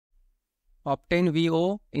obtain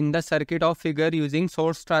VO in the circuit of figure using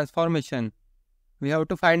source transformation. We have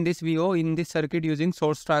to find this VO in this circuit using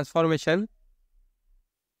source transformation.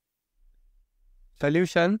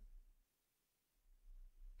 Solution.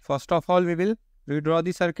 First of all, we will redraw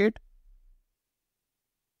the circuit.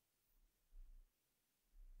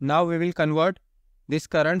 Now we will convert this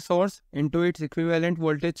current source into its equivalent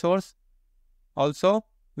voltage source. Also,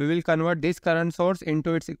 we will convert this current source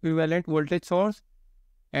into its equivalent voltage source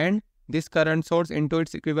and this current source into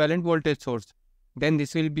its equivalent voltage source. Then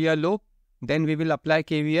this will be a loop. Then we will apply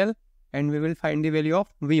KVL and we will find the value of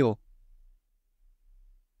VO.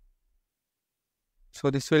 So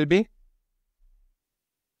this will be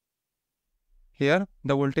here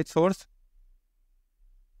the voltage source.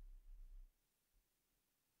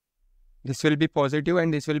 This will be positive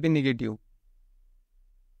and this will be negative.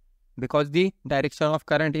 Because the direction of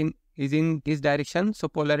current is in this direction, so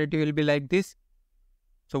polarity will be like this.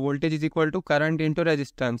 So voltage is equal to current into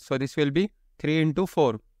resistance. So this will be 3 into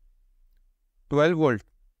 4, 12 volt.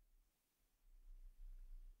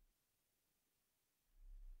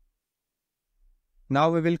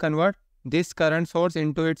 Now we will convert this current source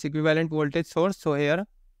into its equivalent voltage source. So here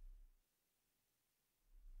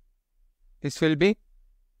this will be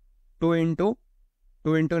 2 into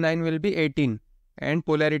 9 will be 18 and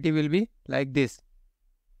polarity will be like this.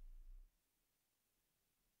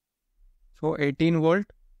 So 18 volt.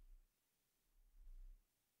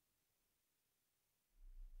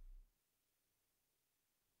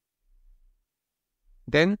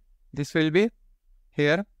 Then this will be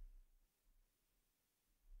here.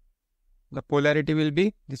 The polarity will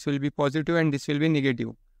be, this will be positive and this will be negative.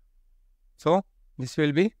 So this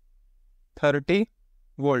will be 30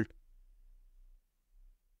 volt.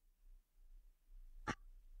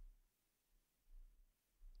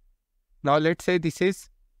 Now let's say this is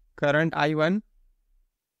current I1.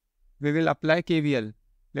 We will apply KVL.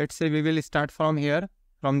 Let's say we will start from here,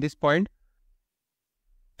 from this point,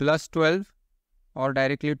 plus 12 or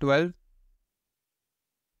directly 12,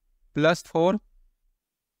 plus 4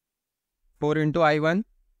 into I1,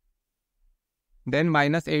 then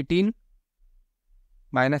minus 18,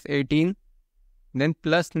 then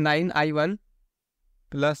plus 9 I1,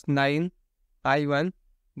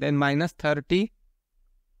 then minus 30,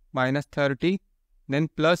 then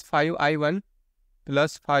plus 5 I1,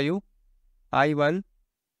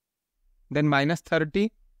 then minus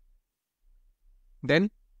 30,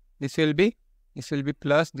 then this will be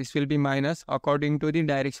plus, this will be minus according to the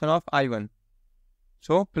direction of I1.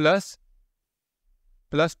 So plus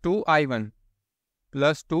 2 I1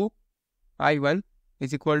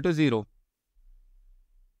 is equal to 0.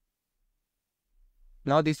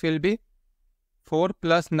 Now this will be 4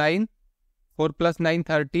 plus 9,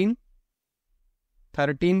 13,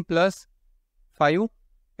 13 plus 5,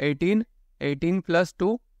 18, 18 plus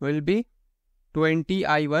 2 will be 20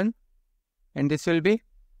 I1 and this will be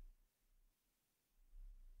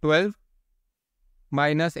 12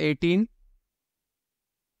 minus 18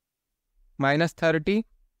 minus 30,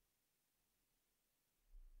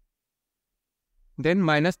 then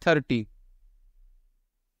minus 30,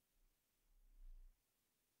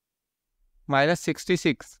 minus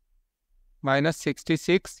 66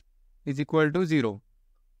 is equal to 0.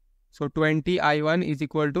 So 20 I1 is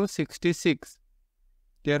equal to 66.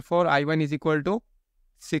 Therefore I1 is equal to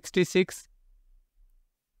 66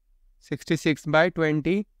 by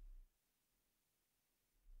 20,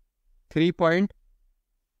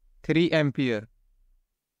 3.3 ampere.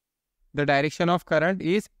 The direction of current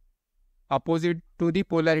is opposite to the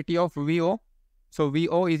polarity of VO. So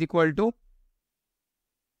VO is equal to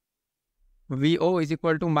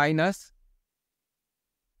minus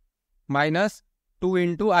 2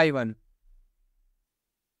 into I1.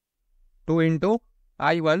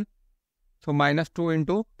 So minus 2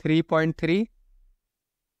 into 3.3.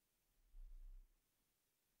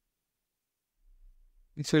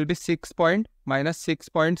 This will be minus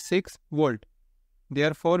 6.6 volt.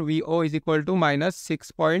 Therefore, VO is equal to minus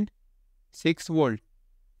 6.6 volt.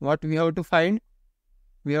 What we have to find?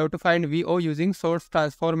 We have to find VO using source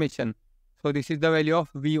transformation. So this is the value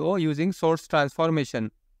of VO using source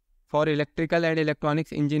transformation. For electrical and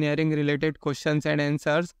electronics engineering related questions and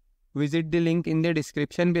answers, visit the link in the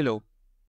description below.